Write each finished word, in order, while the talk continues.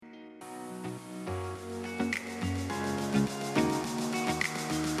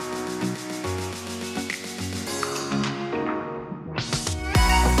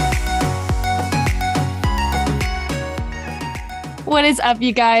What is up,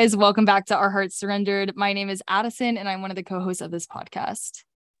 you guys? Welcome back to Our Hearts Surrendered. My name is Addison, and I'm one of the co-hosts of this podcast.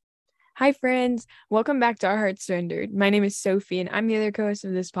 Hi, friends. Welcome back to Our Hearts Surrendered. My name is Sophie, and I'm the other co-host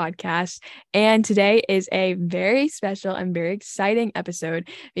of this podcast. And today is a very special and very exciting episode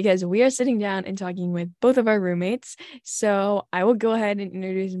because we are sitting down and talking with both of our roommates. So I will go ahead and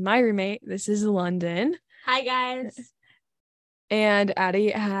introduce my roommate. This is London. Hi, guys. And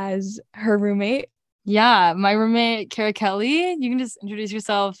Addie has her roommate. Yeah, my roommate, Kara Kelly. You can just introduce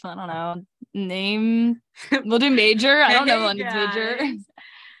yourself. I don't know. Name. We'll do major. I don't know London's major.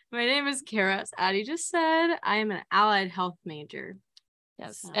 My name is Kara. As Addie just said, I am an allied health major.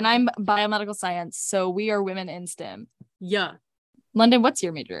 Yes, and I'm biomedical science. So we are women in STEM. Yeah. London, what's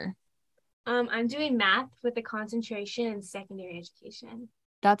your major? I'm doing math with a concentration in secondary education.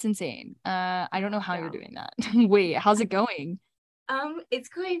 That's insane. I don't know how you're doing that. Wait, how's it going? It's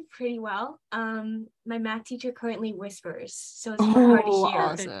going pretty well. My math teacher currently whispers, so it's hard to hear.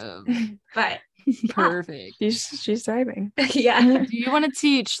 Awesome. But perfect. She's thriving. Yeah. Do you want to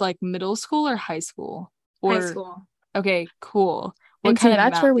teach like middle school or high school? Or high school. Okay, cool. And so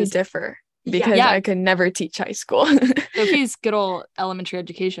that's where we differ because I could never teach high school. Sophie's good old elementary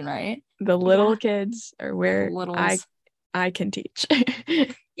education, right? The little kids are where I can teach.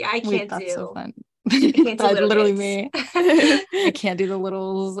 Yeah, I can't do. That's so fun. That's literally me. I can't do the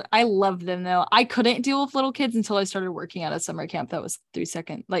littles. I love them though. I couldn't deal with little kids until I started working at a summer camp that was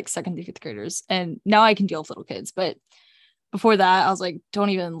second to fifth graders, and now I can deal with little kids. But before that, I was like, don't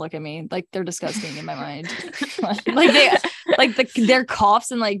even look at me. Like, they're disgusting in my mind. Their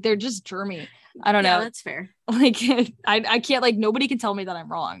coughs and like they're just germy. I don't know. That's fair. Like I can't, like, nobody can tell me that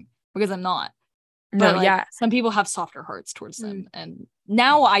I'm wrong because I'm not. No, but some people have softer hearts towards them, and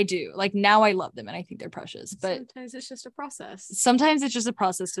now I do. Like, now I love them and I think they're precious. But sometimes it's just a process. Sometimes it's just a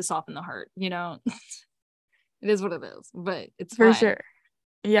process to soften the heart, you know. It is what it is, but it's for fine. Sure.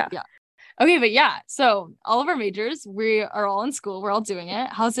 Yeah. Okay, but yeah. So all of our majors, we are all in school. We're all doing it.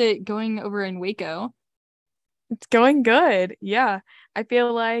 How's it going over in Waco? It's going good. Yeah, I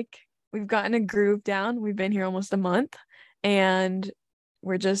feel like we've gotten a groove down. We've been here almost a month, and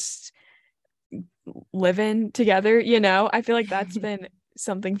we're just living together, you know. I feel like that's been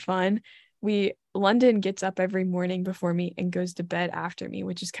something fun. London gets up every morning before me and goes to bed after me,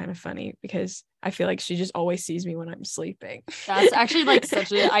 which is kind of funny because I feel like she just always sees me when I'm sleeping. That's actually like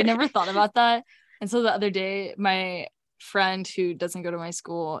I never thought about that. And so the other day, my friend who doesn't go to my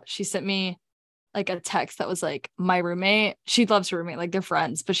school, she sent me like a text that was like, my roommate, she loves her roommate, like they're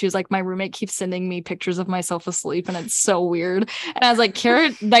friends, but she was like, my roommate keeps sending me pictures of myself asleep and it's so weird. And I was like,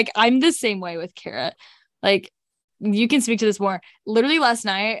 Kara, like, I'm the same way with Kara. Like, you can speak to this more. Literally last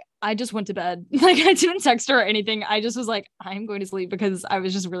night, I just went to bed. Like, I didn't text her or anything. I just was like, I'm going to sleep because I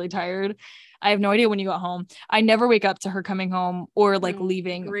was just really tired. I have no idea when you got home. I never wake up to her coming home or like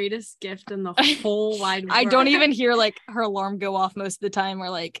leaving. Greatest gift in the whole wide world. I don't even hear like her alarm go off most of the time or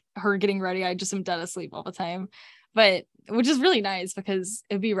like her getting ready. I just am dead asleep all the time. But which is really nice because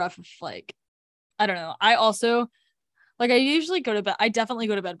it'd be rough if, like, I don't know. I also, like, I usually go to bed. I definitely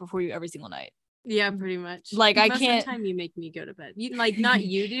go to bed before you every single night. Yeah, pretty much. Like, I Most can't. of the time you make me go to bed. You, like, not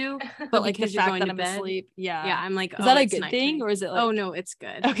you do, but like the because you're fact going that to I'm bed. asleep. Yeah. Yeah, I'm like, is that a good thing nighttime. or is it like? Oh no, it's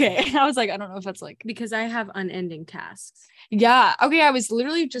good. Okay. I was like, I don't know if that's like, because I have unending tasks. Yeah. Okay. I was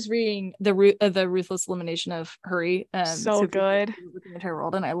literally just reading the Ruthless Elimination of Hurry. So good. With the entire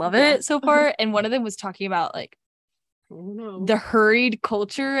world, and I love it so far. And one of them was talking about like the hurried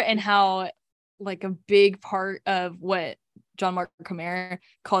culture and how like a big part of what John Mark Comer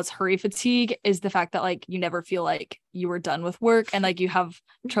calls hurry fatigue is the fact that like you never feel like you were done with work and like you have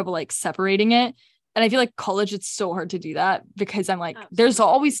trouble like separating it. And I feel like college, it's so hard to do that because I'm like, there's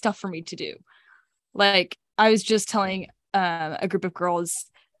always stuff for me to do. Like, I was just telling a group of girls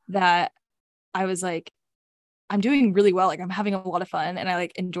that I was like, I'm doing really well. Like, I'm having a lot of fun and I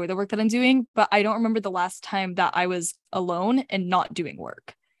like enjoy the work that I'm doing, but I don't remember the last time that I was alone and not doing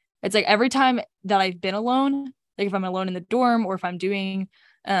work. It's like every time that I've been alone, like if I'm alone in the dorm or if I'm doing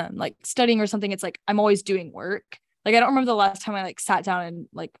like studying or something, it's like I'm always doing work. Like, I don't remember the last time I like sat down and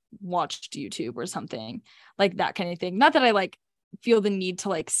like watched YouTube or something, like that kind of thing. Not that I like feel the need to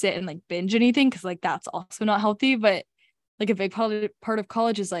like sit and like binge anything, because like that's also not healthy, but like a big part of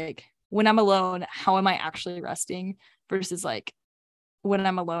college is like when I'm alone, how am I actually resting versus like when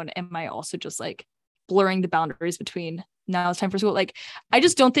I'm alone, am I also just like blurring the boundaries between now it's time for school? Like, I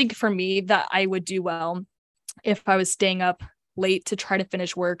just don't think for me that I would do well if I was staying up late to try to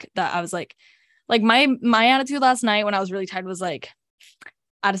finish work that I was like my attitude last night when I was really tired was like,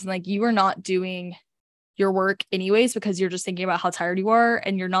 Addison, like, you are not doing your work anyways because you're just thinking about how tired you are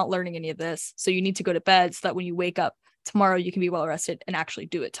and you're not learning any of this. So you need to go to bed so that when you wake up tomorrow you can be well rested and actually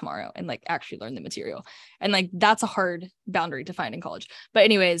do it tomorrow and like actually learn the material. And like that's a hard boundary to find in college. But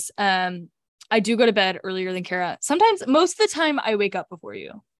anyways, I do go to bed earlier than Kara. Sometimes, most of the time, I wake up before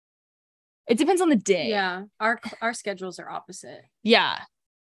you. It depends on the day. Yeah, our schedules are opposite. Yeah.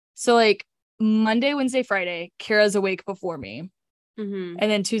 So like Monday, Wednesday, Friday, Kara's awake before me. Mm-hmm.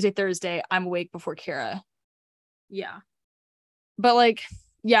 And then Tuesday, Thursday, I'm awake before Kara. Yeah. But like,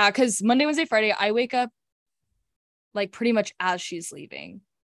 yeah, because Monday, Wednesday, Friday, I wake up like pretty much as she's leaving.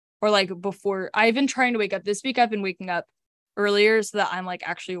 Or like before. I've been trying to wake up. This week I've been waking up earlier so that I'm like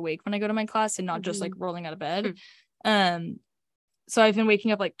actually awake when I go to my class and not just like rolling out of bed. So I've been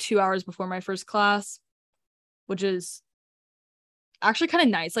waking up like 2 hours before my first class, which is actually kind of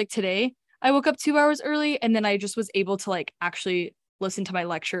nice. Like today I woke up 2 hours early and then I just was able to like actually listen to my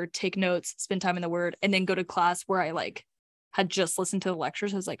lecture, take notes, spend time in the word, and then go to class where I like had just listened to the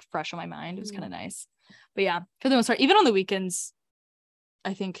lectures. So it was like fresh on my mind. It was kind of nice. But yeah, for the most part, even on the weekends,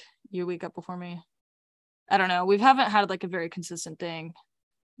 I think you wake up before me. I don't know. We haven't had like a very consistent thing.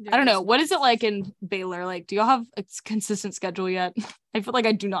 I don't know. What is it like in Baylor? Like, do y'all have a consistent schedule yet? I feel like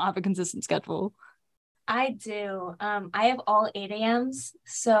I do not have a consistent schedule. I do. I have all 8 a.m.s.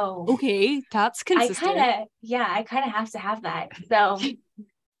 So okay, that's consistent. I kind of have to have that. So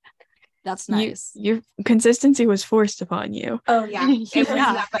that's nice. Your consistency was forced upon you. Oh yeah. It was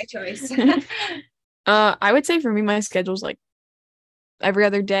not my choice. I would say for me, my schedule's like every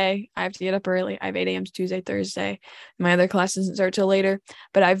other day. I have to get up early. I have 8 a.m. Tuesday, Thursday. My other class doesn't start till later,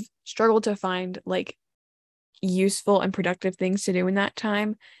 but I've struggled to find like useful and productive things to do in that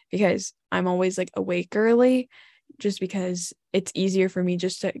time because I'm always like awake early, just because it's easier for me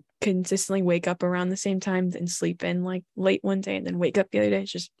just to consistently wake up around the same time than sleep in like late one day and then wake up the other day.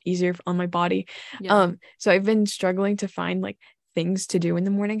 It's just easier on my body. Yeah. So I've been struggling to find like things to do in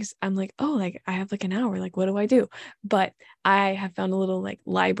the mornings. I'm like, oh, like I have like an hour, like what do I do? But I have found a little like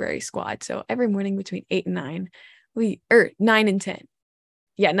library squad. So every morning between 8 and 9, 9 and 10.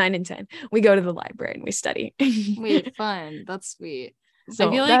 Yeah, 9 and 10. We go to the library and we study. We have fun. That's sweet. So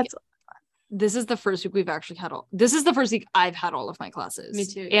I feel like this is the first week we've actually had this is the first week I've had all of my classes. Me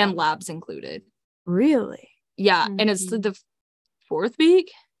too. And labs included. Really? Yeah. And it's the 4th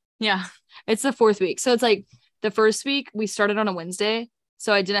week. Yeah. It's the 4th week. So it's like the first week we started on a Wednesday.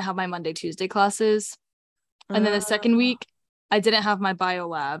 So I didn't have my Monday, Tuesday classes. And then the second week I didn't have my bio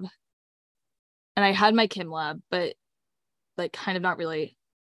lab. And I had my chem lab, but like kind of not really.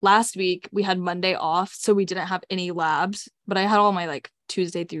 Last week we had Monday off, so we didn't have any labs, but I had all my like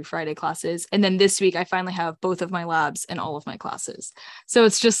Tuesday through Friday classes. And then this week I finally have both of my labs and all of my classes. So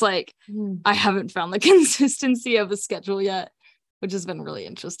it's just like I haven't found the consistency of a schedule yet, which has been really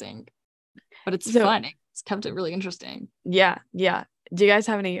interesting. But it's fun. It's kept it really interesting. Yeah. Yeah. Do you guys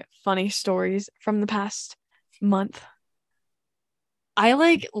have any funny stories from the past month? I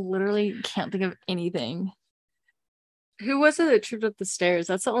like literally can't think of anything. Who was it that tripped up the stairs?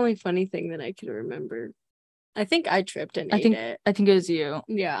 That's the only funny thing that I can remember. I think I tripped and ate it. I think it was you.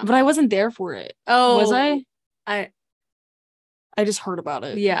 Yeah. But I wasn't there for it. Oh. Was I? I just heard about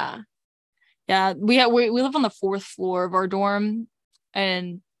it. Yeah. Yeah. We live on the 4th floor of our dorm,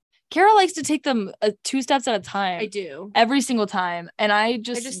 and Kara likes to take them 2 steps at a time. I do. Every single time. And I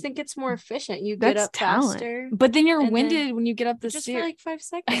just think it's more efficient. You get up faster. But then you're winded when you get up the stairs. Just for like 5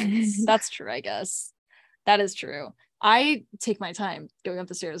 seconds. That's true, I guess. That is true. I take my time going up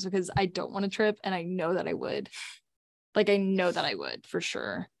the stairs because I don't want to trip, and I know that I would. Like, I know that I would for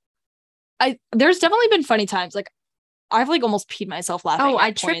sure. There's definitely been funny times. Like, I've like almost peed myself laughing. Oh,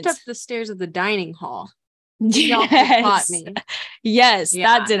 I tripped up the stairs of the dining hall. Y'all caught me. Yes,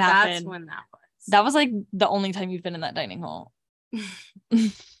 yeah, that did happen. That's when that was. That was like the only time you've been in that dining hall.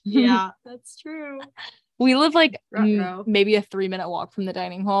 Yeah, that's true. We live like maybe a 3-minute walk from the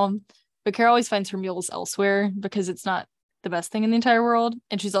dining hall. But Kara always finds her meals elsewhere because it's not the best thing in the entire world.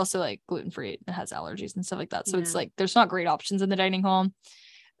 And she's also like gluten-free and has allergies and stuff like that. So it's like there's not great options in the dining hall.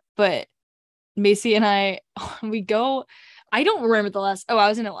 But Macy and I, we go. I don't remember I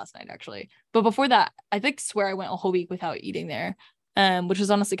was in it last night actually. But before that, I swear I went a whole week without eating there, which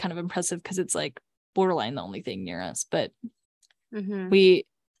was honestly kind of impressive because it's like borderline the only thing near us. But here's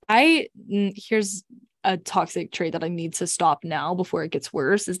a toxic trait that I need to stop now before it gets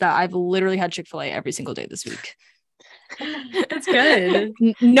worse is that I've literally had Chick-fil-A every single day this week. That's good.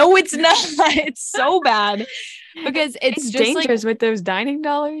 No, it's not. It's so bad because it's just dangerous with those dining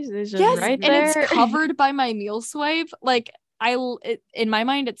dollars. It's just right there. And it's covered by my meal swipe. Like in my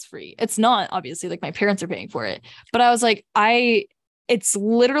mind, it's free. It's not, obviously, like my parents are paying for it. But I was like, it's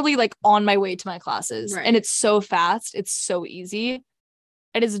literally like on my way to my classes, and it's so fast. It's so easy.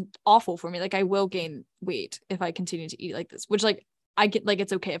 it is awful for me. Like I will gain weight if I continue to eat like this, which like I get like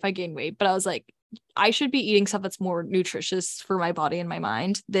it's okay if I gain weight, but I was like, I should be eating stuff that's more nutritious for my body and my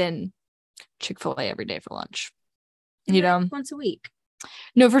mind than Chick-fil-A every day for lunch. You know, once a week.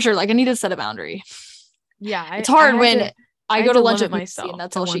 No, for sure. Like I need to set a boundary. Yeah, It's hard when I had go to to lunch limit with myself myself and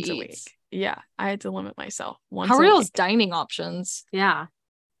that's to all she once a week. eats. Yeah, I had to limit myself once How a are those week. dining options? Yeah.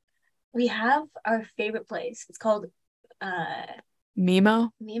 We have our favorite place. It's called Mimo. Mimo.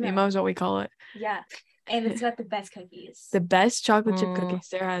 Mimo is what we call it. Yeah. And it's got the best cookies. The best chocolate chip Mm. cookies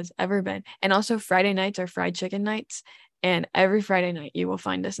there has ever been. And also Friday nights are fried chicken nights. And every Friday night you will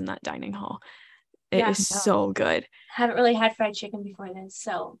find us in that dining hall. It is Yeah. so good. Haven't really had fried chicken before this,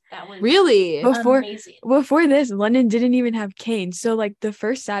 so that was Really? amazing. Before this, London didn't even have Cane's. So like the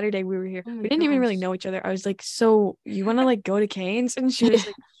first Saturday we were here, Oh my we didn't even really gosh. know each other. I was like, so you want to like go to Cane's? And she was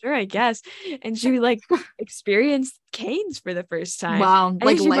like, sure, I guess. And she like experienced Cane's for the first time. Wow. And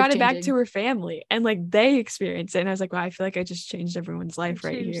Like then she brought it back life-changing. to her family and like they experienced it. And I was like, wow, I feel like I just changed everyone's life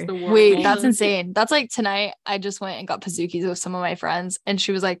right Change here. the world. Wait, that's insane. That's like tonight I just went and got Pazookies with some of my friends and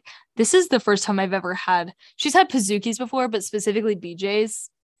she was like, this is the first time I've ever had, she's had Pazookies before, but specifically BJ's.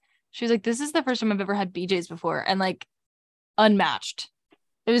 She was like, this is the first time I've ever had BJ's before and like unmatched.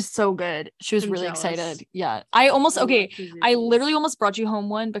 It was so good. She was I'm really jealous. excited. Yeah. I almost, I love okay. I Pazookies. literally almost brought you home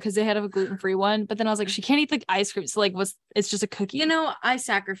one because they had a gluten-free one, but then I was like, she can't eat the ice cream. So like, it's just a cookie. You know, I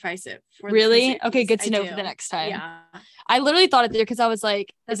sacrifice it for the Really? Okay, Pazookies. good to I know do. for the next time. Yeah. I literally thought it there because I was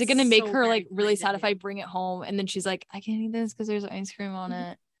like, is it That's gonna make so her like very really kind sad of if I you. bring it home? And then she's like, I can't eat this because there's ice cream on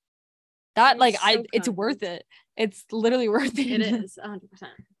it. That You're like so it's worth kind. it. It's literally worth it. It is 100%.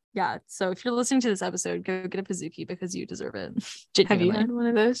 Yeah. So if you're listening to this episode, go get a Pazookie because you deserve it. Have you Genuinely. had one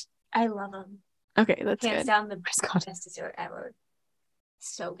of those? I love them. Okay, that's Hands good. down the Praise God. best dessert ever.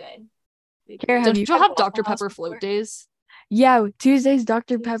 So good. Kara, have Don't you you had have Waffle Dr. House Pepper before? float days? Yeah, Tuesday's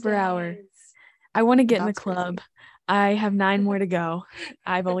Dr. Pepper hour. Tuesdays. I want to get in the That's crazy. club. I have 9 more to go.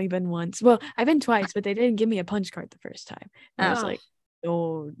 I've only been once. Well, I've been twice, but they didn't give me a punch card the first time. And I was Oh. like,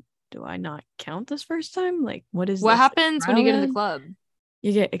 oh, do I not count this first time? Like, what is What this? happens when you get in the Trial club?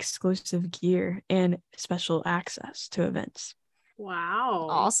 You get exclusive gear and special access to events. Wow.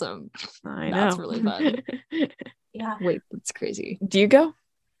 Awesome. I know. That's really fun. Yeah. Wait, that's crazy. Do you go?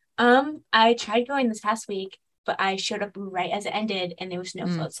 I tried going this past week, but I showed up right as it ended and there was no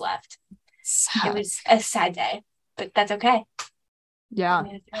Mm. floats left. It Sad. was a sad day, but that's okay. Yeah.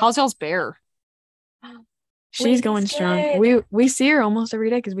 Yeah. How's y'all's bear? She's Wait, going it's strong. good. We see her almost every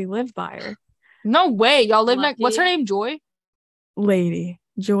day because we live by her. No way. Y'all live next. What's her Lucky. name? Joy? Lady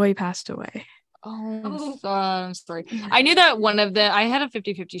Joy passed away. Oh, I'm sorry. I knew that one of the I had a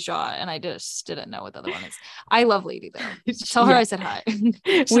 50-50 shot and I just didn't know what the other one is. I love Lady though. Tell her Yeah. I said hi.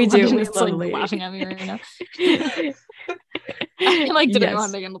 We do. London We is, love like, Lady. laughing at me right now. I like didn't know how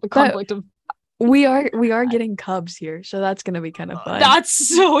Yes. to handle the But- conflict of We are getting cubs here, so that's gonna be kind of fun. that's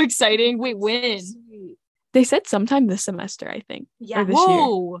so exciting. Wait, when? Sweet. They said sometime this semester, I think. Yeah. Or this year.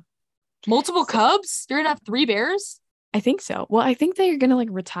 Whoa. Multiple cubs? You're gonna have 3 bears? I think so. Well, I think they're gonna like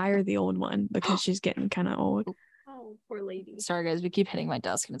retire the old one because she's getting kind of old. Oh, poor lady. Sorry guys, we keep hitting my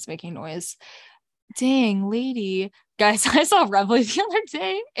desk and it's making noise. Dang, Lady. Guys, I saw Reveille the other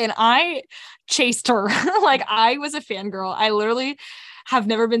day and I chased her. Like I was a fangirl. I literally have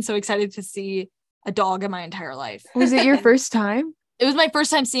never been so excited to see a dog in my entire life. Was it your first time? It was my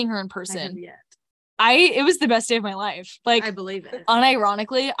first time seeing her in I have person. yet. It was the best day of my life. Like I believe it.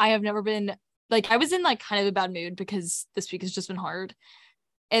 unironically, I have never been like I was in like kind of a bad mood because this week has just been hard.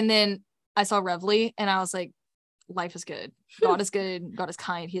 And then I saw Reveille and I was like, life is good. God is good. God is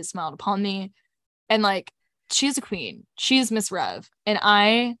kind. He has smiled upon me. And like she's a queen. She is Miss Rev. And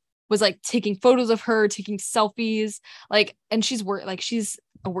I was like taking photos of her, taking selfies, like, and she's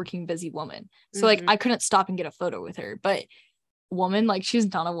a working busy woman. So like Mhm. I couldn't stop and get a photo with her. But woman, like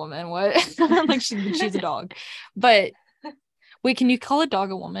she's not a woman. What? Like she's a dog. But wait, can you call a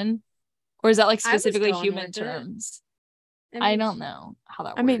dog a woman? Or is that like I was specifically going human with it. terms? mean, I don't know how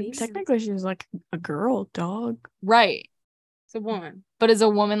that works. I mean, Works. technically she's like a girl dog. Right. It's a woman. But is a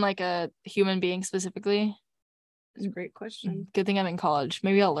woman like a human being specifically? That's a great question. Good thing I'm in college.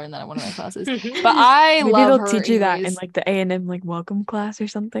 Maybe I'll learn that in one of my classes. But but I Maybe love they'll her teach you that in anyways. like the A&M like welcome class or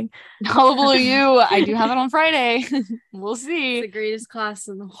something. Gullible you. I do have it on Friday. We'll it's see. the greatest class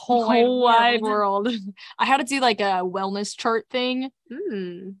in the Whole whole wide world. world. I had to do like a wellness chart thing.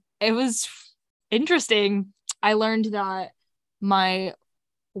 Hmm. It was interesting. I learned that my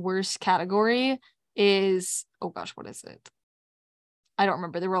worst category is, oh gosh, what is it? I don't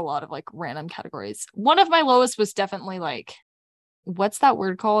remember. There were a lot of like random categories. One of my lowest was definitely like, what's that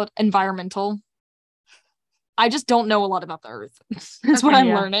word called? Environmental. I just don't know a lot about the earth. That's what Okay, I'm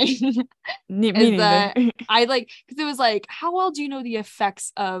yeah. learning. Me Is neither. that I like, because it was like, how well do you know the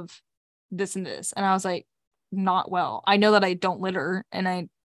effects of this and this? And I was like, not well. I know that I don't litter, and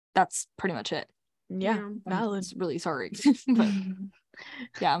that's pretty much it. Yeah, I'm valid. really sorry. But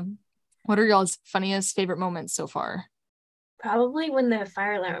yeah. What are y'all's funniest favorite moments so far? Probably when the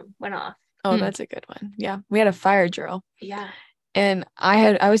fire alarm went off. Oh, that's a good one. Yeah, we had a fire drill, Yeah. and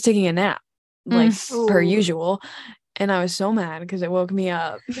I was taking a nap, like per Ooh. usual, and I was so mad because it woke me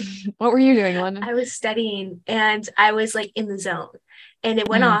up. What were you doing, London? I was studying and I was like in the zone, and it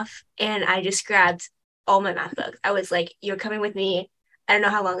went Mm. off, and I just grabbed all my math books. I was like, "You're coming with me. I don't know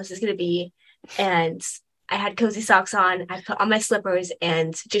how long this is gonna be," and I had cozy socks on. I put on my slippers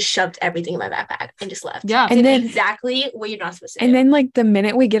and just shoved everything in my backpack and just left. Yeah. And Did then- exactly what you're not supposed to And do. then, like, the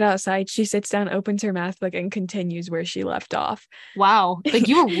minute we get outside, she sits down, opens her math book, and continues where she left off. Wow. Like,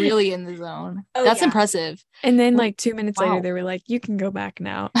 you were really in the zone. Oh, That's yeah. impressive. And then, Well, like, 2 minutes wow. later, they were like, "You can go back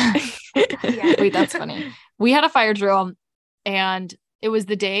now." Yeah. Wait, that's funny. We had a fire drill, and it was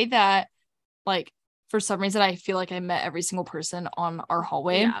the day that, like, for some reason, I feel like I met every single person on our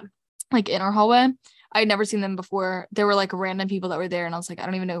hallway, Yeah. like in our hallway. I'd never seen them before. There were like random people that were there, and I was like, I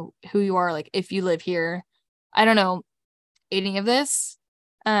don't even know who you are. Like, if you live here, I don't know any of this.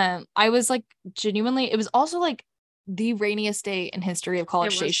 I was like, genuinely, it was also like the rainiest day in history of It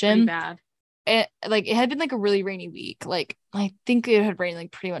College was pretty Station. bad. It had been like a really rainy week. Like, I think it had rained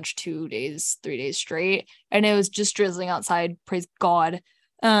like pretty much 3 days straight, and it was just drizzling outside, praise God.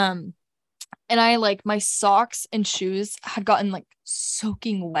 And I, like, my socks and shoes had gotten like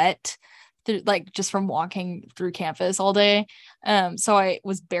soaking wet through, like, just from walking through campus all day. So I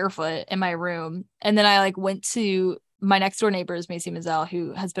was barefoot in my room, and then I like went to my next door neighbor is Macy Mazel,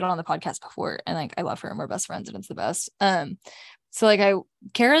 who has been on the podcast before, and like I love her and we're best friends and it's the best. So like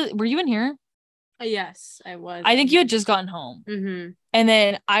Kara, were you in here? Yes, I was. I think you had just gotten home. Mm-hmm. And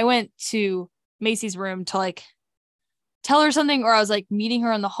then I went to Macy's room to like tell her something, or I was like meeting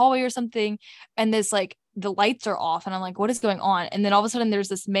her in the hallway or something. And this, like, the lights are off, and I'm like, what is going on? And then all of a sudden there's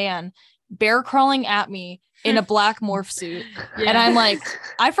this man bear crawling at me in a black morph suit. And I'm like,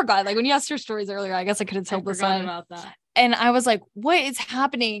 I forgot. Like, when you asked your stories earlier, I guess I could have told this forgot one. about that. And I was like, what is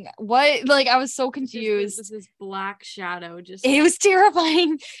happening? What? Like, I was so confused. This black shadow just It was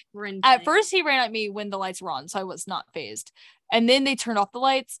terrifying. sprinting. At first, he ran at me when the lights were on, so I was not phased. And then they turned off the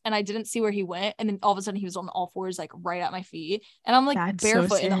lights, and I didn't see where he went. And then all of a sudden, he was on all fours, like right at my feet. And I'm like That's so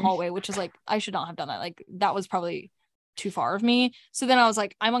barefoot in the scary. hallway, which is like, I should not have done that. Like, that was probably too far of me. So then I was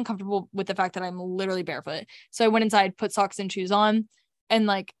like, I'm uncomfortable with the fact that I'm literally barefoot. So I went inside, put socks and shoes on, and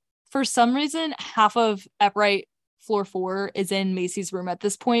like, for some reason, half of upright floor 4 is in Macy's room at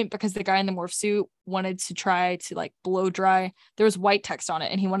this point, because the guy in the morph suit wanted to try to like blow dry. There was white text on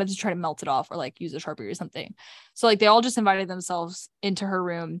it, and he wanted to try to melt it off or like use a Sharpie or something. So like, they all just invited themselves into her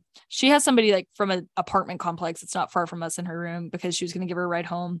room. She has somebody like from an apartment complex. It's not far from us in her room, because she was going to give her a ride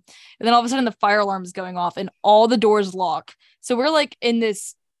home. And then all of a sudden the fire alarm is going off and all the doors lock. So we're like in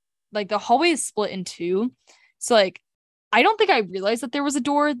this, like, the hallway is split in two. So like, I don't think I realized that there was a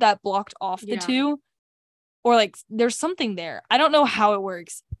door that blocked off the Yeah. two. Or like, there's something there. I don't know how it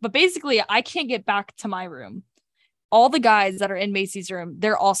works, but basically I can't get back to my room. All the guys that are in Macy's room,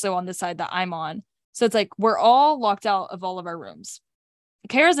 they're also on the side that I'm on. So it's like, we're all locked out of all of our rooms.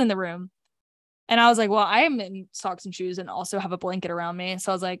 Kara's in the room. And I was like, well, I am in socks and shoes and also have a blanket around me.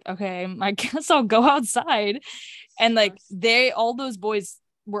 So I was like, okay, I guess I'll go outside. And like, all those boys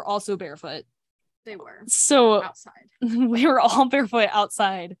were also barefoot. They were So outside. we were all barefoot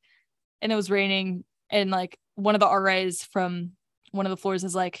outside, and it was raining. And like, one of the RAs from one of the floors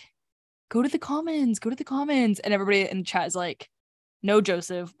is like, go to the commons. And everybody in the chat is like, no,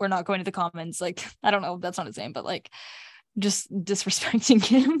 Joseph, we're not going to the commons. Like, I don't know, that's not his name, but like, just disrespecting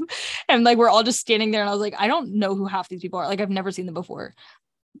him. And like, we're all just standing there, and I was like, I don't know who half these people are. Like, I've never seen them before.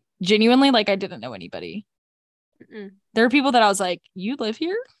 Genuinely, like, I didn't know anybody. Mm-mm. There are people that I was like, you live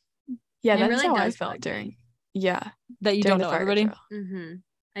here? Yeah, It that's really how I does felt bug during. me. Yeah, That you during don't the know fire everybody? drill. Mm-hmm.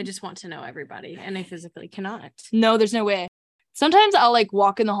 I just want to know everybody, and I physically cannot. No, there's no way. Sometimes I'll like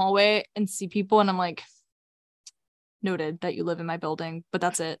walk in the hallway and see people, and I'm like, noted that you live in my building, but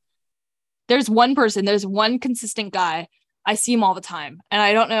that's it. There's one consistent guy. I see him all the time, and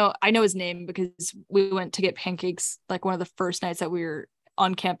I don't know. I know his name because we went to get pancakes like one of the first nights that we were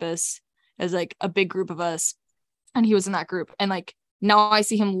on campus as like a big group of us, and he was in that group. And like, now I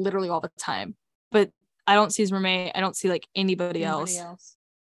see him literally all the time, but I don't see his roommate. I don't see like anybody else.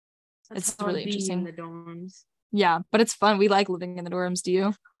 That's It's how really it be interesting. in the dorms. Yeah, but it's fun. We like living in the dorms. Do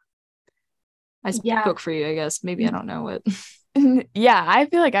you? I spoke Yeah. for you, I guess. Maybe I don't know what. Yeah, I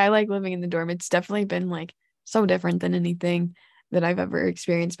feel like I like living in the dorm. It's definitely been like so different than anything that I've ever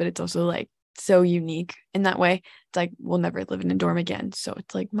experienced, but it's also like so unique in that way. It's like we'll never live in a dorm again, so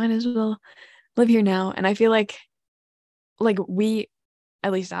it's like might as well live here now. And I feel like we,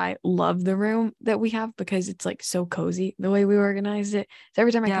 at least I love the room that we have because it's like so cozy the way we organized it. So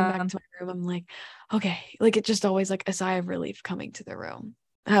every time I come back to my room, I'm like, okay, like it's just always like a sigh of relief coming to the room.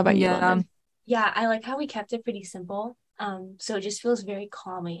 How about you, London? Yeah, I like how we kept it pretty simple. So it just feels very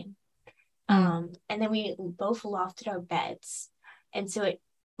calming. And then we both lofted our beds. And so it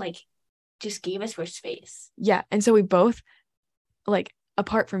like just gave us more space. Yeah. And so we both, like,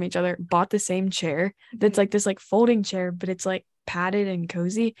 apart from each other, bought the same chair that's like this like folding chair, but it's like padded and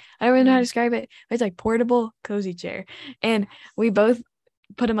cozy. I don't really know how to describe it. It's like portable, cozy chair. And we both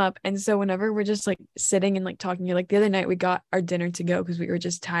put them up. And so whenever we're just like sitting and like talking, like the other night we got our dinner to go because we were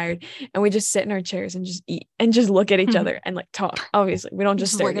just tired, and we just sit in our chairs and just eat and just look at each other and like talk. Obviously, we don't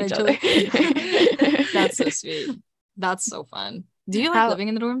just stare at each other. That's so sweet. That's so fun. Do you like living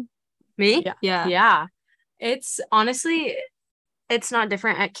in the dorm? Me? Yeah. Yeah. It's honestly, it's not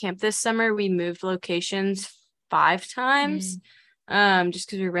different at camp this summer. We moved locations 5 times. Just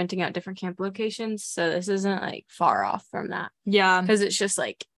because we're renting out different camp locations. So this isn't like far off from that. Yeah. Because it's just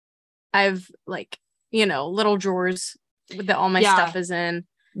like I've like, little drawers that all my stuff is in.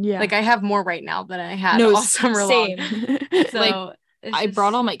 Yeah. Like I have more right now than I had all summer long. So like I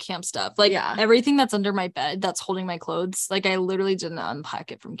brought all my camp stuff. Like everything that's under my bed that's holding my clothes. Like I literally didn't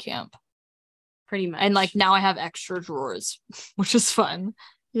unpack it from camp. Pretty much. And like now I have extra drawers, which is fun.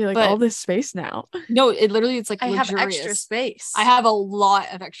 You're like, all this space now. No, it's like I luxurious. have extra space. I have a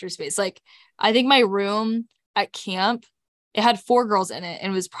lot of extra space. Like I think my room at camp, it had 4 girls in it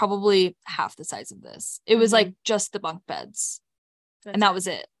and it was probably half the size of this. It was like just the bunk beds. And that was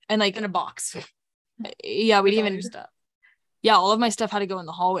it. And like in a box. Yeah, we didn't even stuff. Yeah, all of my stuff had to go in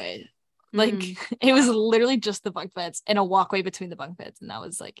the hallway. Like it was literally just the bunk beds and a walkway between the bunk beds, and that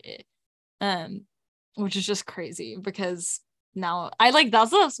was like it. Which is just crazy because now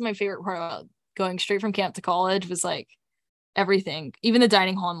that's my favorite part about going straight from camp to college was like everything, even the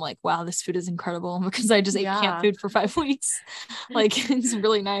dining hall. I'm like, wow, this food is incredible because I just ate camp food for 5 weeks. Like it's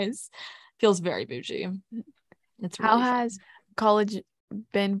really nice. Feels very bougie. It's really how has college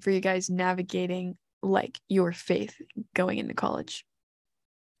been for you guys navigating like your faith going into college?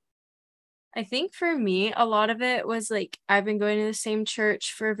 I think for me, a lot of it was like I've been going to the same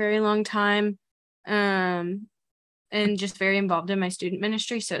church for a very long time, and just very involved in my student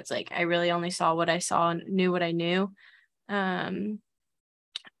ministry. So it's like I really only saw what I saw and knew what I knew. And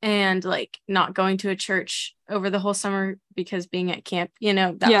like not going to a church over the whole summer because being at camp,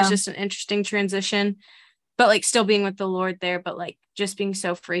 that was just an interesting transition. But like still being with the Lord there, but like just being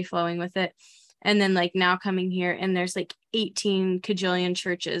so free flowing with it. And then like now coming here and there's like 18 kajillion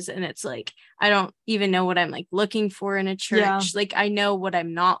churches, and it's like I don't even know what I'm like looking for in a church. Like I know what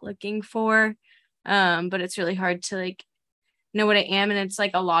I'm not looking for, but it's really hard to like know what I am. And it's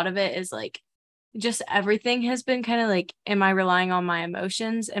like a lot of it is like just everything has been kind of like, am I relying on my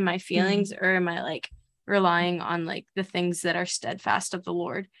emotions and my feelings, or am I like relying on like the things that are steadfast of the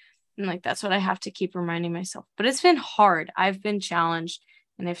Lord? And like that's what I have to keep reminding myself. But it's been hard. I've been challenged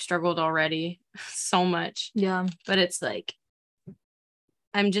and I've struggled already so much. Yeah. But it's like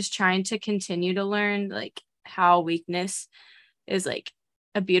I'm just trying to continue to learn like how weakness is like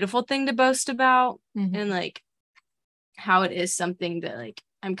a beautiful thing to boast about, and like how it is something that like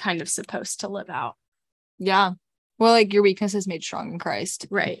I'm kind of supposed to live out. Yeah. Well, like your weakness is made strong in Christ.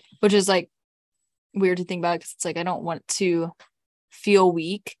 Right. Which is like weird to think about because it's like I don't want to feel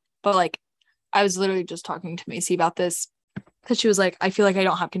weak, but like I was literally just talking to Macy about this because she was like, I feel like I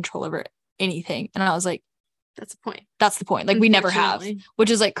don't have control over anything. And I was like, that's the point. That's the point. Like we never have, which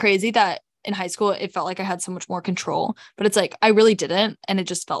is like crazy that in high school, it felt like I had so much more control, but it's like, I really didn't. And it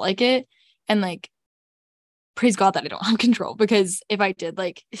just felt like it. And like, praise God that I don't have control, because if I did,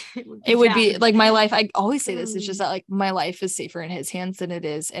 like, it would be like my life. I always say this, it's just that like my life is safer in his hands than it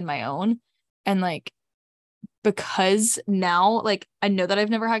is in my own. And like, because now, like, I know that I've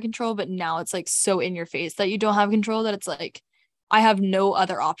never had control, but now it's like so in your face that you don't have control that it's like, I have no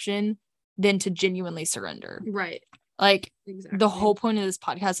other option than to genuinely surrender. Right. Like the whole point of this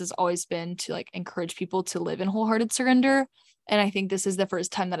podcast has always been to like encourage people to live in wholehearted surrender. And I think this is the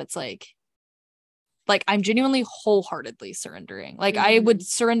first time that it's like I'm genuinely wholeheartedly surrendering. Like I would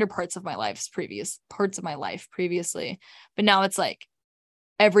surrender parts of my life previously, but now it's like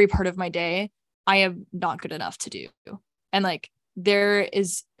every part of my day I am not good enough to do. And like there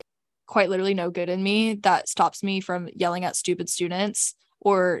is quite literally no good in me that stops me from yelling at stupid students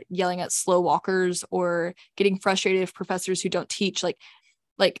or yelling at slow walkers or getting frustrated with professors who don't teach. Like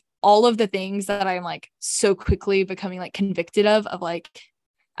all of the things that I'm like so quickly becoming like convicted of like,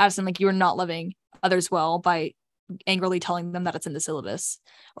 Addison, like you are not loving others well by angrily telling them that it's in the syllabus,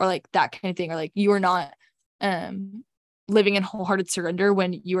 or like that kind of thing, or like you are not living in wholehearted surrender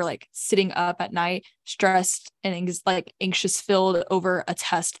when you are like sitting up at night stressed and like anxious filled over a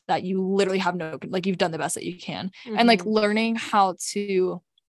test that you literally have no, like you've done the best that you can. And like learning how to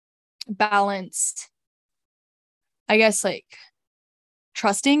balance, I guess, like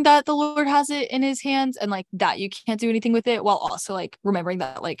trusting that the Lord has it in his hands and like that you can't do anything with it, while also like remembering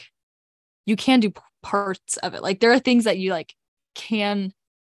that like you can do parts of it. Like there are things that you like can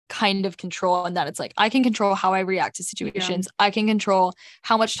kind of control, and that it's like I can control how I react to situations. I can control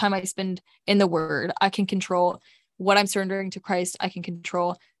how much time I spend in the word. I can control what I'm surrendering to Christ. I can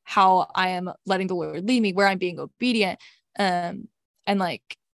control how I am letting the Lord lead me, where I'm being obedient. And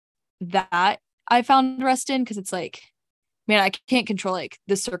like that I found rest in, because it's like, man, I can't control like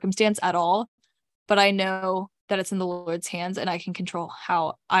the circumstance at all, but I know that it's in the Lord's hands and I can control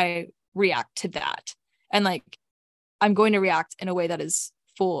how I react to that. And like I'm going to react in a way that is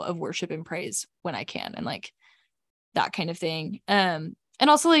full of worship and praise when I can, and like that kind of thing. And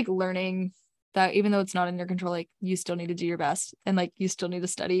also like learning that even though it's not in your control, like you still need to do your best, and like you still need to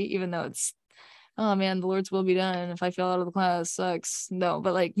study, even though it's, oh man, the Lord's will be done. If I fail out of the class, sucks. No,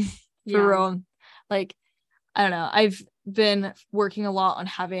 but like for real, like I don't know. I've been working a lot on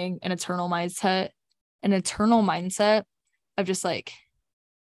having an eternal mindset of just like,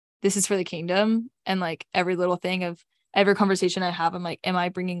 this is for the kingdom. And like every little thing of every conversation I have, I'm like, am I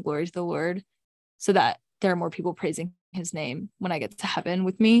bringing glory to the Lord so that there are more people praising his name when I get to heaven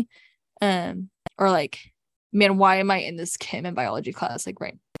with me? Or like, man, why am I in this chem and biology class? Like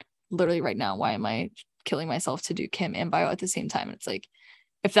literally right now, why am I killing myself to do chem and bio at the same time? And it's like,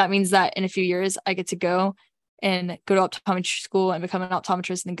 if that means that in a few years I get to go to optometry school and become an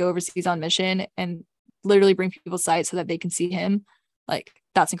optometrist and then go overseas on mission and literally bring people sight so that they can see him, like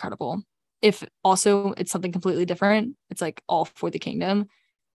that's incredible. If also it's something completely different, it's like all for the kingdom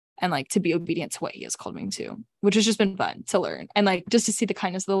and like to be obedient to what he has called me to, which has just been fun to learn. And like just to see the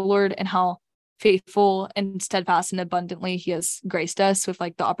kindness of the Lord and how faithful and steadfast and abundantly he has graced us with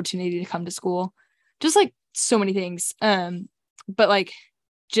like the opportunity to come to school, just like so many things. But like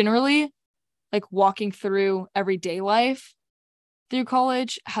generally, like walking through everyday life through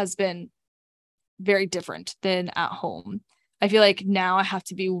college has been very different than at home. I feel like now I have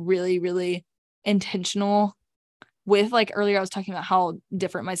to be really, really intentional with, like earlier I was talking about how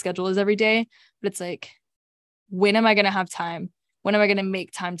different my schedule is every day, but it's like, when am I going to have time? When am I going to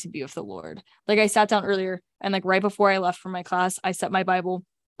make time to be with the Lord? Like I sat down earlier and like right before I left from my class, I set my Bible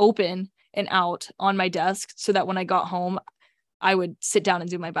open and out on my desk so that when I got home, I would sit down and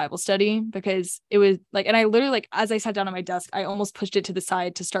do my Bible study, because it was like, and I literally like, as I sat down on my desk, I almost pushed it to the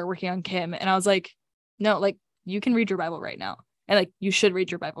side to start working on Kim. And I was like, no, like you can read your Bible right now. And like, you should read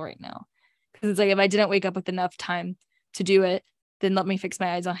your Bible right now. Cause it's like, if I didn't wake up with enough time to do it, then let me fix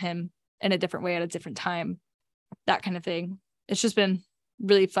my eyes on him in a different way at a different time, that kind of thing. It's just been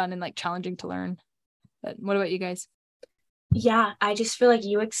really fun and like challenging to learn. But what about you guys? Yeah, I just feel like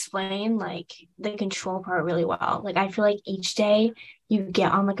you explain like the control part really well. Like I feel like each day you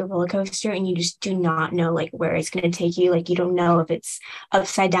get on like a roller coaster and you just do not know like where it's going to take you. Like you don't know if it's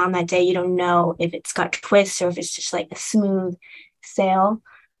upside down that day. You don't know if it's got twists or if it's just like a smooth sail.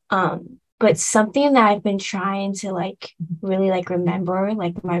 But something that I've been trying to like really like remember,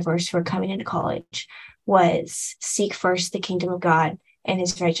 like my verse for coming into college was seek first the kingdom of God and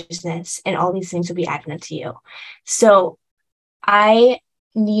his righteousness, and all these things will be added unto you. So I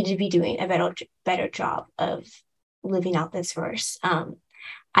need to be doing a better job of living out this verse.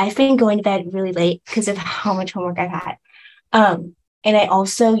 I've been going to bed really late because of how much homework I've had. And I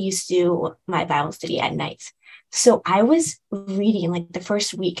also used to do my Bible study at night. So I was reading, like the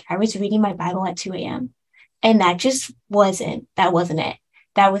first week, I was reading my Bible at 2 a.m. And that wasn't it.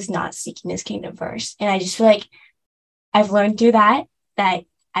 That was not seeking his kingdom first. And I just feel like I've learned through that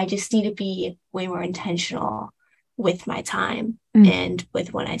I just need to be way more intentional with my time and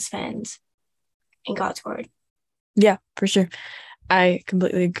with when I spend in God's word. Yeah, for sure. I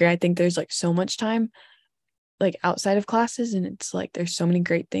completely agree. I think there's like so much time like outside of classes, and it's like there's so many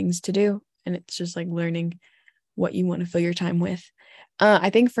great things to do, and it's just like learning what you want to fill your time with. I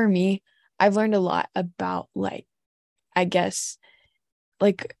think for me, I've learned a lot about like, I guess,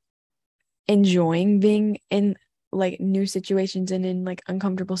 like enjoying being in like new situations and in like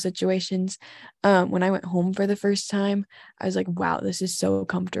uncomfortable situations. When I went home for the first time, I was like, wow, this is so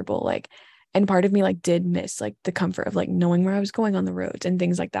comfortable. Like, and part of me like did miss like the comfort of like knowing where I was going on the roads and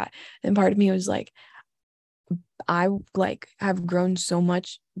things like that. And part of me was like, I like have grown so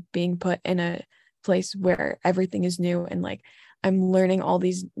much being put in a place where everything is new, and like I'm learning all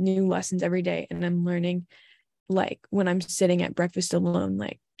these new lessons every day, and I'm learning like when I'm sitting at breakfast alone,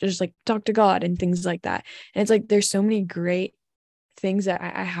 like just like talk to God and things like that. And it's like there's so many great things that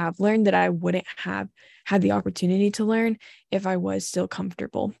I have learned that I wouldn't have had the opportunity to learn if I was still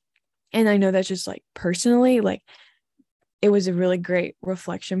comfortable. And I know that's just like personally, like it was a really great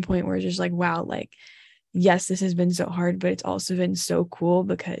reflection point where it's just like, wow, like, yes, this has been so hard, but it's also been so cool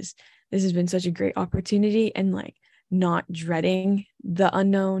because this has been such a great opportunity, and like not dreading the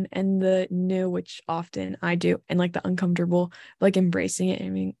unknown and the new, which often I do, and like the uncomfortable, like embracing it. I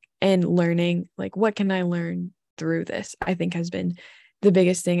mean, and learning like what can I learn through this, I think has been the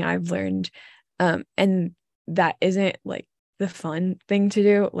biggest thing I've learned. And that isn't like the fun thing to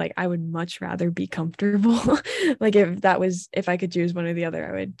do. Like I would much rather be comfortable. Like if I could choose one or the other,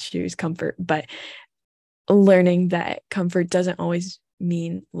 I would choose comfort. But learning that comfort doesn't always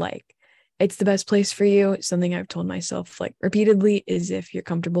mean like it's the best place for you. Something I've told myself like repeatedly is if you're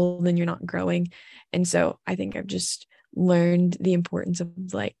comfortable, then you're not growing. And so I think I've just learned the importance of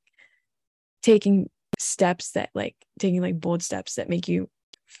like taking bold steps that make you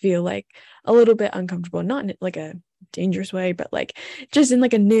feel like a little bit uncomfortable, not in like a dangerous way, but like just in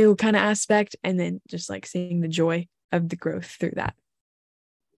like a new kind of aspect, and then just like seeing the joy of the growth through that.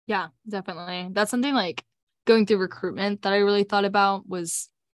 Yeah, definitely. That's something like going through recruitment that I really thought about was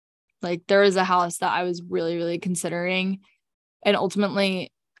like there is a house that I was really, really considering. And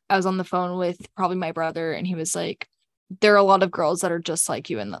ultimately I was on the phone with probably my brother, and he was like, there are a lot of girls that are just like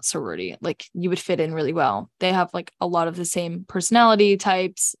you in that sorority. Like you would fit in really well. They have like a lot of the same personality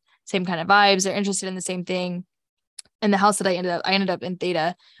types, same kind of vibes. They're interested in the same thing. And the house that I ended up in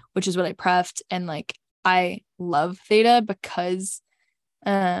Theta, which is what I prefed. And like, I love Theta because,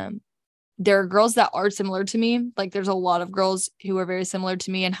 there are girls that are similar to me. Like there's a lot of girls who are very similar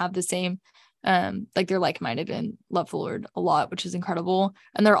to me and have the same, like they're like-minded and love the Lord a lot, which is incredible.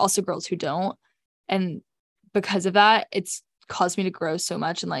 And there are also girls who don't. And because of that, it's caused me to grow so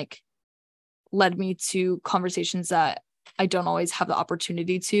much and like led me to conversations that I don't always have the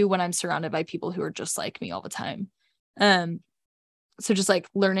opportunity to when I'm surrounded by people who are just like me all the time. So just like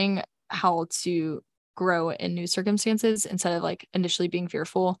learning how to grow in new circumstances instead of like initially being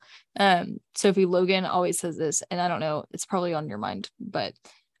fearful. Sophie Logan always says this, and I don't know, it's probably on your mind, but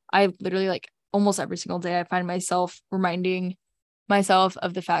I literally like almost every single day I find myself reminding myself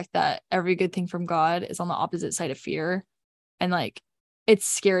of the fact that every good thing from God is on the opposite side of fear. And like it's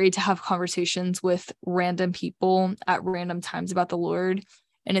scary to have conversations with random people at random times about the Lord.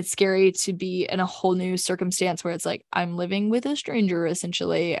 And it's scary to be in a whole new circumstance where it's like I'm living with a stranger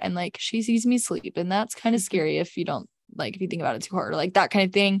essentially, and like she sees me sleep, and that's kind of scary if you don't like, if you think about it too hard, or like that kind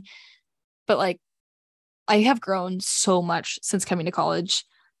of thing. But like I have grown so much since coming to college,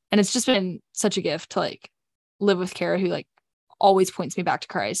 and it's just been such a gift to like live with Kara, who like always points me back to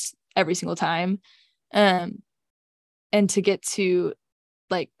Christ every single time. And to get to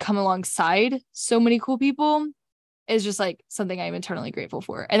like come alongside so many cool people is just like something I'm eternally grateful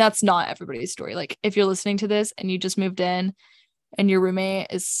for. And that's not everybody's story. Like if you're listening to this and you just moved in and your roommate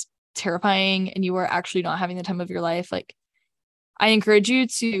is terrifying and you are actually not having the time of your life, like I encourage you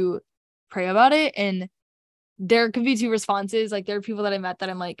to pray about it. And there could be two responses. Like there are people that I met that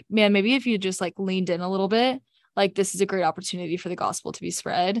I'm like, man, maybe if you just like leaned in a little bit, like this is a great opportunity for the gospel to be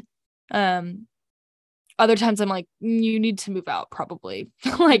spread. Other times I'm like, you need to move out probably.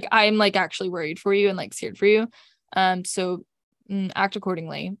 Like I'm like actually worried for you and like scared for you. So act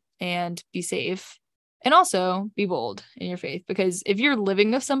accordingly and be safe, and also be bold in your faith, because if you're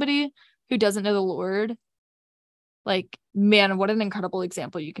living with somebody who doesn't know the Lord, like, man, what an incredible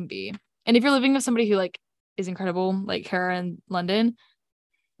example you can be. And if you're living with somebody who like is incredible, like Kara in London,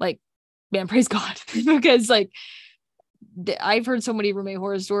 like, man, praise God. Because like I've heard so many roommate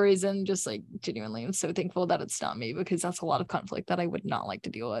horror stories, and just like genuinely I'm so thankful that it's not me, because that's a lot of conflict that I would not like to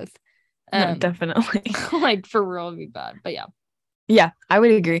deal with. No, definitely. Like for real, it'd be bad. But yeah, I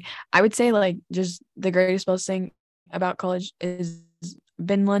would agree. I would say like just the greatest blessing about college is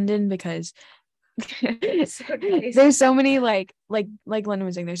been London, because there's so many like London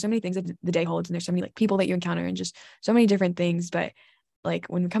was saying, there's so many things that the day holds, and there's so many like people that you encounter, and just so many different things. But like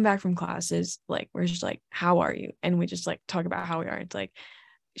when we come back from classes, like we're just like, how are you? And we just like talk about how we are. It's like,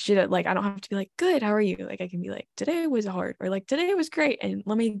 like I don't have to be like, good, how are you? Like I can be like, today was hard, or like today was great, and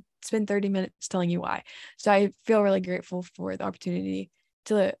let me spend 30 minutes telling you why. So I feel really grateful for the opportunity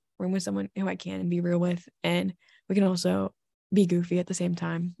to room with someone who I can be real with, and we can also be goofy at the same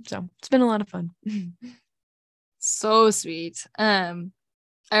time. So it's been a lot of fun. So sweet.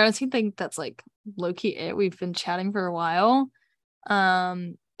 I honestly think that's like low-key it. We've been chatting for a while.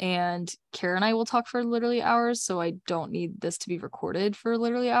 And Kara and I will talk for literally hours, so I don't need this to be recorded for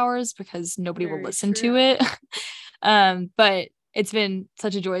literally hours because nobody will Very listen true. to it. But it's been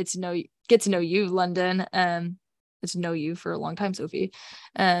such a joy to get to know you, London. To know you for a long time, Sophie.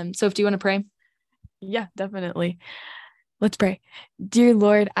 Soph, do you want to pray? Yeah, definitely. Let's pray. Dear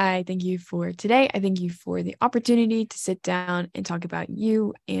Lord, I thank you for today. I thank you for the opportunity to sit down and talk about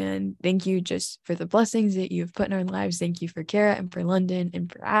you. And thank you just for the blessings that you have put in our lives. Thank you for Kara and for London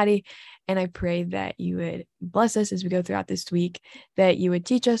and for Addie. And I pray that you would bless us as we go throughout this week, that you would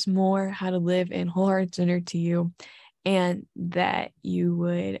teach us more how to live in wholehearted surrender to you, and that you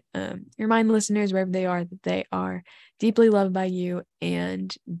would remind listeners wherever they are that they are deeply loved by you,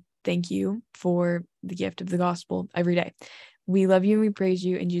 and thank you for the gift of the gospel every day. We love you and we praise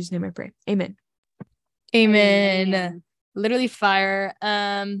you. In Jesus' name I pray. Amen. Amen. Literally fire.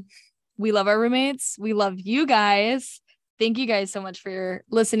 We love our roommates. We love you guys. Thank you guys so much for your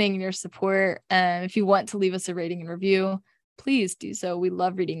listening and your support. If you want to leave us a rating and review, please do so. We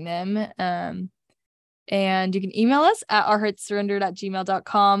love reading them. And you can email us at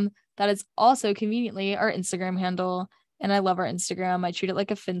ourheartsurrendered@gmail.com. That is also conveniently our Instagram handle. And I love our Instagram. I treat it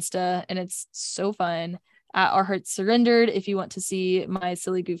like a Finsta, and it's so fun. At Our Hearts Surrendered, if you want to see my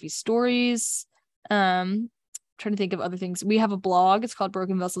silly, goofy stories. Trying to think of other things. We have a blog. It's called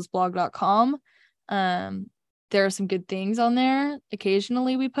brokenvesselsblog.com. There are some good things on there.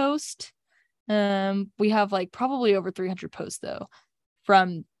 Occasionally we post. We have like probably over 300 posts though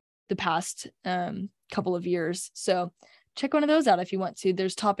from the past couple of years. So check one of those out if you want to.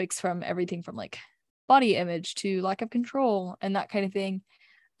 There's topics from everything from like body image to lack of control and that kind of thing.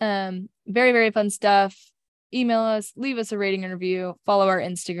 Very, very fun stuff. Email us, leave us a rating and review, follow our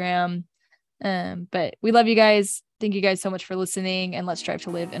Instagram. But we love you guys. Thank you guys so much for listening, and let's strive to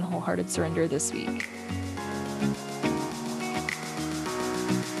live in wholehearted surrender this week.